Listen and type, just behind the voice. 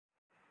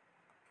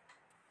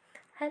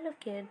Hello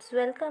kids,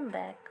 welcome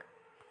back.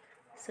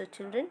 So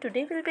children,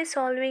 today we'll be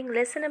solving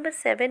lesson number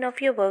 7 of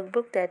your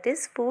workbook, that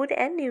is food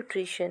and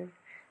nutrition.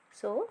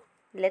 So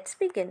let's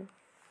begin.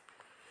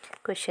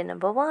 Question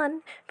number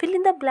 1. Fill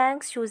in the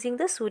blanks using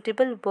the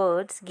suitable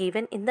words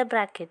given in the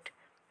bracket.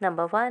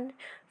 Number 1.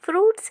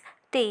 Fruits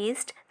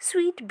taste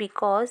sweet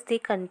because they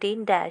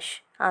contain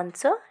dash.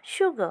 Answer: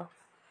 sugar.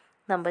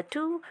 Number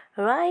 2.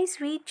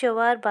 Rice, wheat,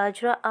 jawar,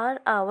 bajra are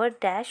our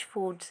dash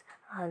foods.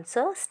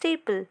 Answer: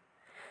 staple.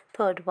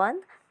 Third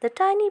one, the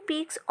tiny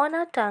peaks on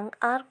our tongue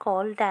are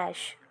called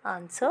dash.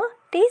 Answer: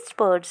 taste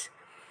buds.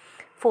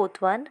 Fourth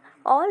one,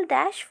 all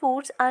dash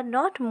foods are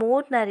not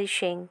more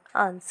nourishing.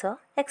 Answer: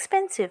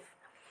 expensive.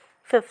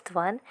 Fifth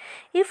one,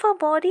 if our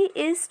body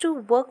is to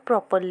work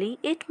properly,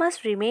 it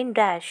must remain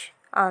dash.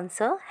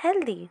 Answer: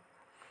 healthy.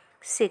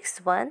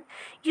 Sixth one,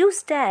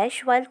 use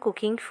dash while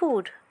cooking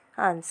food.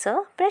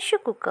 Answer: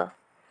 pressure cooker.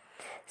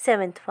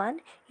 Seventh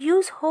one,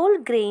 use whole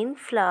grain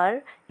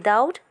flour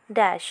without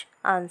dash.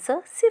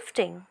 Answer: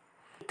 sifting.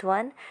 Eighth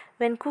one,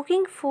 when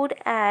cooking food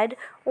add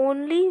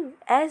only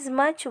as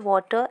much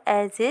water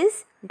as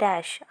is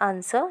dash.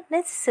 Answer: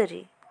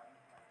 necessary.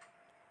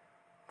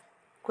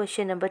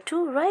 Question number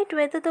 2, write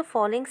whether the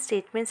following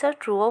statements are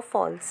true or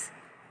false.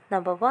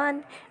 Number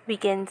 1, we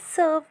can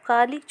serve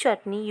garlic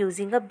chutney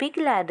using a big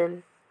ladle.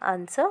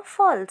 Answer: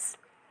 false.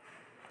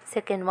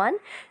 Second one,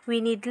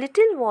 we need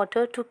little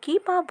water to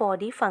keep our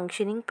body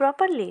functioning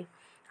properly.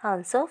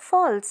 Answer: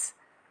 false.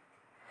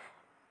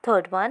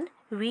 Third one,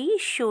 we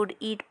should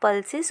eat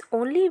pulses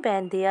only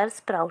when they are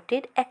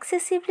sprouted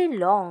excessively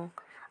long.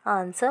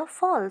 Answer: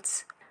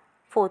 false.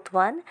 Fourth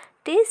one,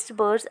 taste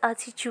buds are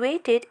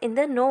situated in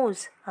the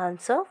nose.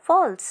 Answer: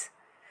 false.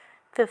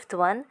 Fifth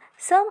one,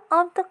 some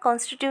of the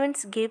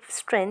constituents give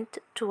strength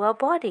to our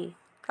body.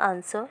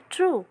 Answer: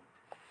 true.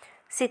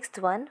 Sixth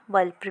one,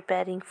 while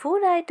preparing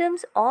food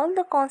items, all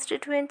the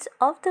constituents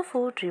of the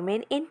food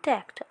remain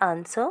intact.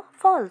 Answer: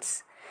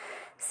 false.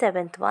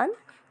 Seventh one,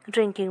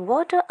 drinking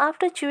water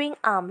after chewing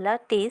amla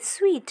tastes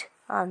sweet.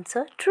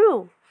 Answer: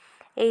 true.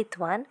 Eighth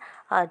one,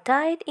 our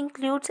diet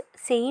includes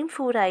same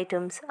food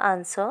items.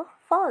 Answer: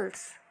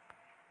 false.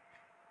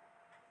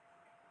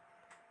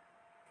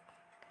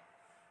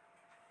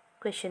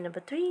 Question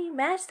number 3,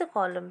 match the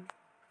column.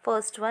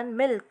 First one,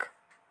 milk.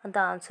 And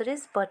the answer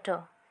is butter.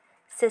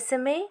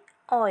 Sesame,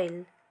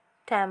 oil.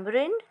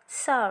 Tamarind,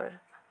 sour.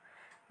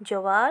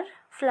 Jawar,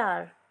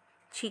 flour.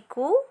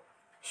 Chiku,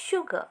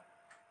 sugar.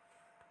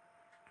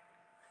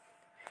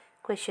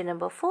 Question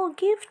number 4,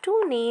 give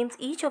 2 names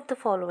each of the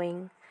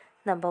following.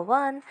 Number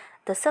 1,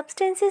 the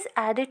substances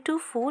added to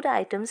food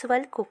items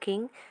while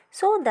cooking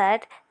so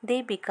that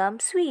they become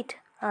sweet.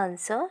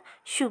 Answer: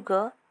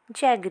 sugar,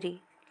 jaggery.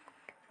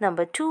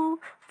 Number 2,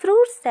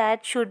 fruits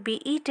that should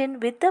be eaten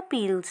with the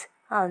peels.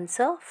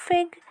 Answer: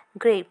 fig,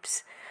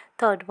 grapes.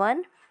 Third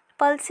one,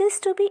 pulses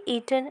to be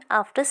eaten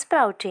after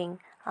sprouting.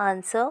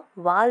 Answer: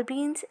 wal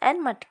beans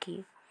and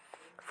matki.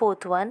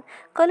 Fourth one,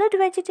 colored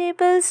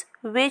vegetables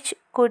which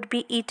could be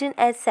eaten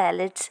as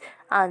salads.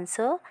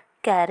 Answer: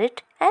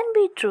 carrot and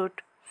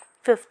beetroot.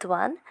 Fifth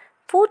one,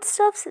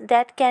 foodstuffs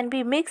that can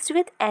be mixed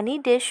with any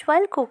dish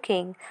while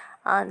cooking.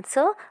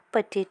 Answer: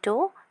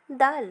 potato,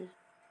 dal.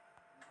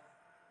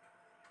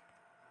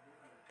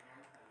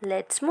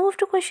 Let's move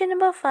to question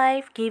number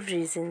 5. Give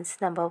reasons.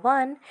 Number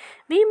 1,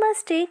 we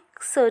must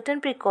take certain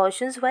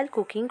precautions while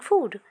cooking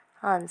food.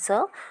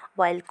 Answer: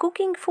 while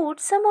cooking food,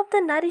 some of the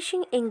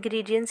nourishing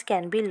ingredients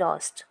can be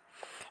lost.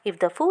 If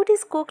the food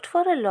is cooked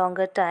for a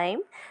longer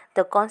time,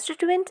 the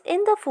constituents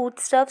in the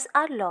foodstuffs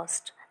are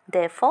lost.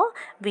 Therefore,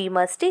 we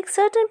must take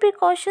certain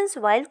precautions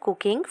while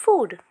cooking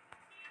food.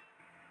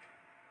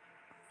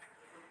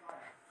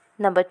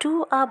 Number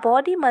 2, our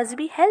body must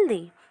be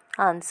healthy.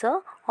 Answer: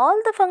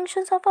 all the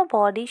functions of our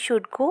body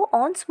should go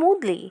on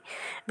smoothly.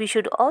 We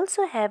should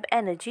also have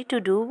energy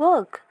to do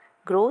work.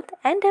 Growth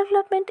and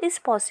development is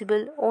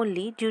possible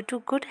only due to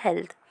good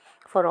health.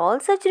 For all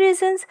such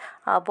reasons,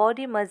 our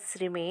body must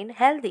remain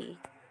healthy.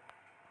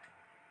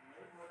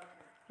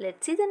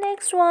 Let's see the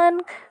next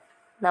one.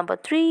 Number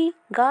 3,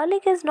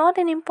 garlic is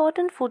not an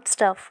important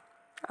foodstuff.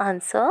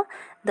 Answer: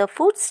 the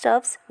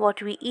foodstuffs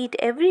what we eat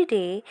every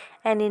day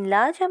and in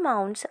large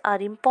amounts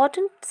are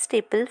important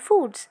staple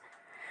foods.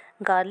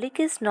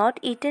 Garlic is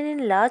not eaten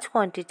in large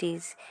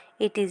quantities.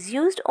 It is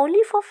used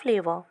only for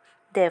flavor.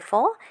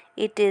 Therefore,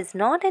 it is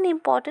not an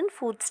important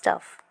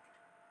foodstuff.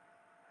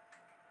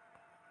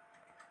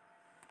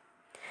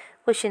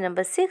 Question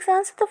number 6.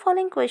 Answer the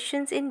following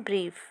questions in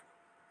brief.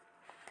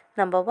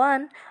 Number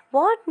 1.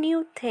 What new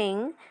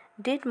thing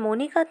did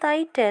Monica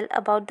Tai tell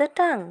about the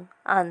tongue?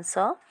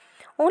 Answer: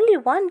 only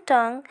one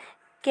tongue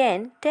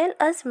can tell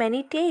us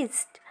many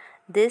tastes.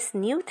 This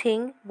new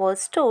thing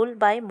was told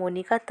by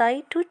Monica Tai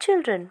to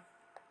children.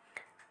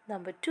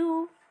 Number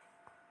 2.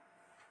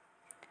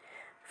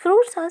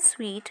 Fruits are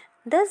sweet.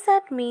 Does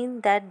that mean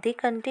that they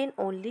contain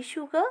only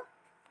sugar?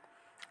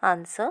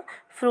 Answer: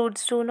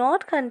 fruits do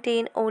not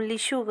contain only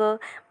sugar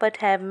but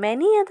have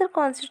many other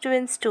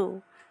constituents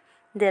too.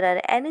 There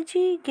are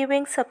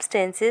energy-giving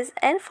substances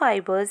and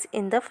fibers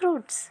in the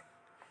fruits.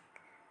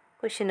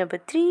 Question number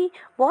 3.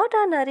 What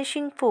are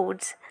nourishing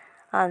foods?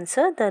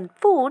 Answer. The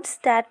foods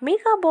that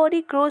make our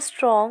body grow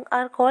strong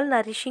are called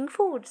nourishing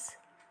foods.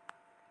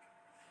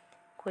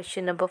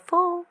 Question number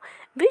 4.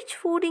 Which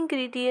food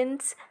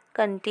ingredients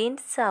contain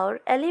sour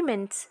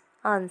elements?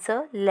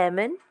 Answer.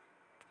 Lemon,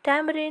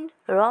 tamarind,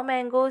 raw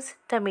mangoes,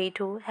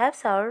 tomato have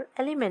sour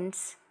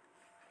elements.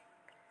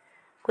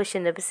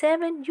 Question number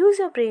 7. Use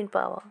your brain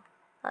power.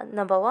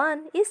 Number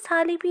 1. Is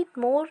thali peeth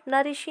more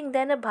nourishing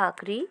than a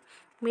bhakri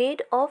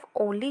made of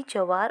only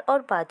jawar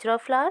or bajra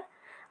flour?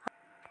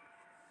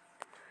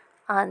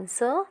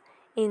 Answer.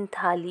 In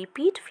thali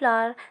peeth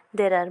flour,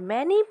 there are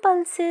many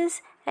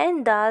pulses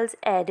and dals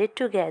added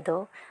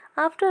together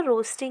after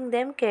roasting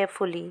them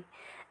carefully.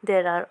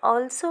 There are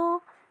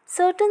also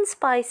certain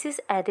spices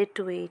added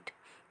to it.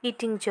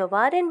 Eating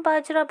jawar and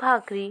bajra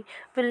bhakri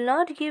will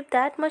not give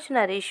that much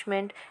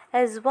nourishment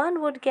as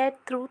one would get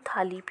through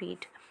thali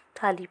peeth.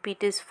 Thali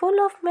peeth is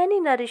full of many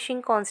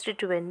nourishing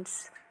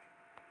constituents.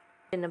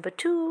 Number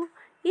 2.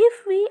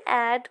 If we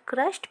add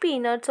crushed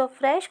peanuts or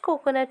fresh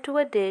coconut to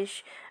a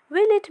dish,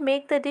 will it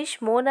make the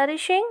dish more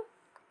nourishing?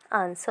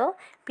 Answer.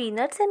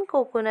 Peanuts and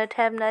coconut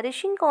have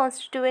nourishing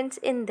constituents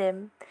in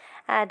them.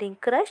 Adding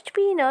crushed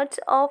peanuts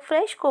or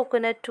fresh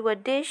coconut to a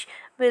dish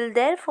will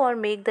therefore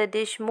make the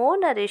dish more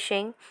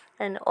nourishing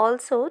and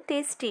also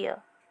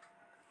tastier.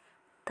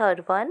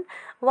 Third one.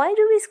 Why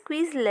do we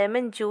squeeze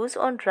lemon juice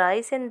on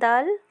rice and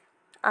dal?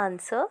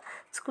 Answer.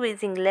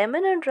 Squeezing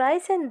lemon on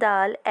rice and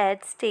dal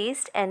adds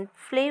taste and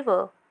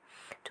flavor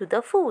to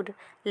the food.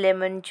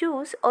 Lemon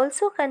juice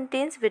also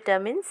contains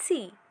vitamin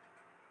C.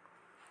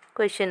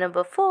 Question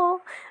number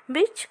 4.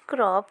 Which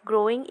crop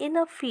growing in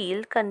a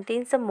field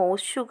contains the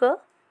most sugar?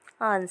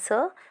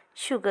 Answer.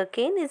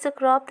 Sugarcane is a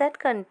crop that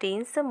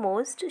contains the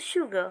most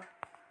sugar.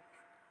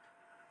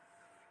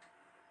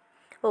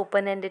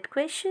 Open-ended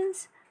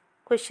questions.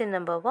 Question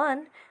number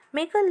 1.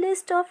 Make a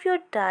list of your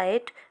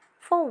diet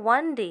for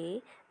one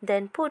day,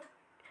 then put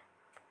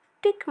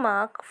tick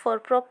mark for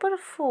proper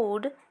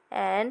food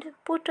and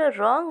put a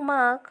wrong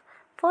mark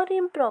for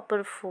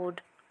improper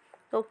food.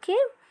 Okay,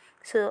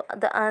 so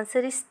the answer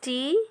is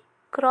T,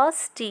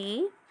 cross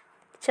T.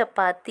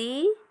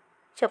 Chapati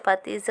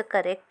is the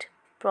correct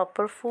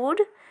proper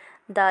food.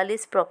 Dal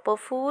is proper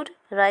food.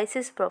 Rice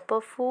is proper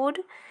food.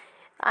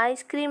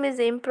 Ice cream is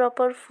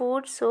improper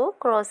food, so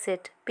cross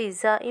it.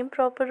 Pizza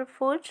improper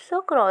food,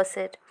 so cross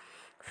it.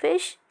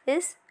 Fish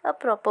is a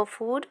proper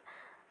food.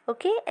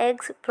 Okay,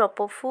 eggs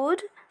proper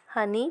food.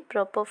 Honey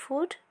proper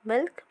food.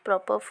 Milk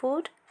proper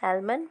food.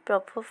 Almond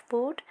proper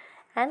food.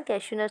 And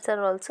cashew nuts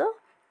are also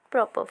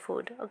proper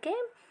food. Okay,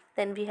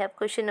 then we have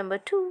question number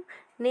 2.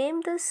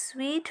 Name the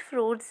sweet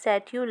fruits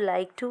that you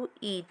like to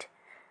eat.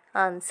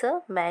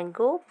 Answer.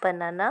 Mango,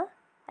 banana,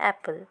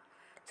 apple.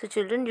 So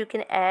children, you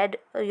can add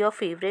your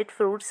favorite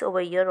fruits over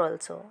here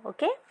also.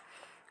 Okay.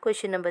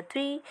 Question number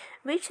 3.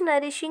 Which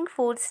nourishing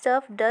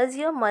foodstuff does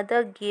your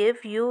mother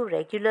give you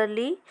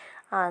regularly?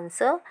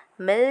 Answer.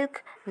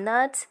 Milk,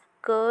 nuts,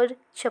 curd,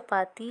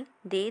 chapati,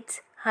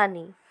 dates,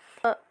 honey.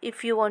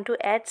 If you want to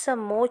add some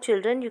more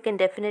children, you can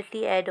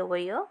definitely add over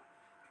here.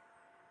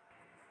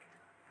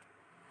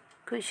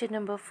 Question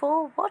number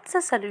 4. What's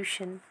the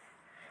solution?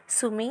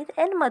 Sumit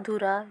and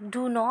Madhura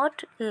do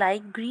not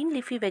like green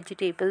leafy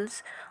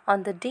vegetables.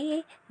 On the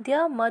day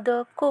their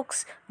mother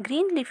cooks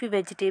green leafy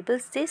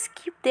vegetables, they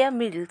skip their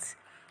meals.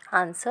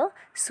 Answer.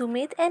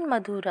 Sumit and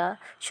Madhura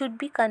should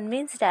be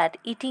convinced that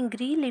eating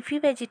green leafy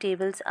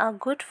vegetables are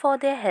good for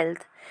their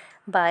health.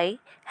 By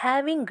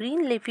having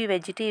green leafy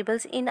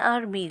vegetables in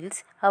our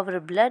meals,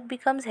 our blood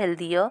becomes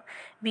healthier.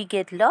 We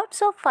get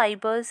lots of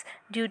fibers,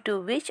 due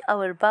to which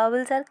our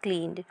bowels are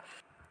cleaned.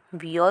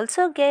 We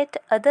also get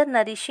other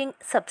nourishing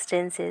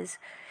substances.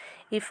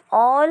 If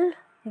all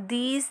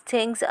these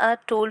things are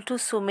told to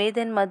Sumit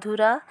and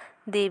Madhura,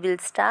 they will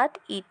start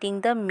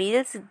eating the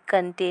meals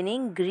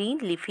containing green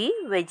leafy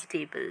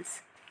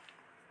vegetables.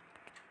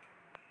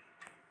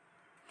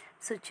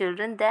 So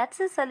children, that's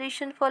the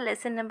solution for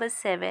lesson number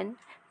 7,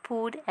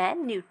 food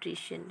and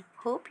nutrition.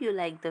 Hope you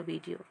like the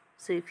video.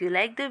 So if you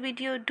like the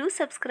video, do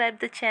subscribe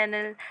the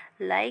channel,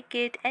 like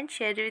it and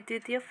share it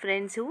with your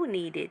friends who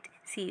need it.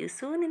 See you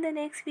soon in the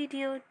next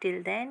video.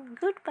 Till then,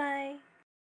 goodbye.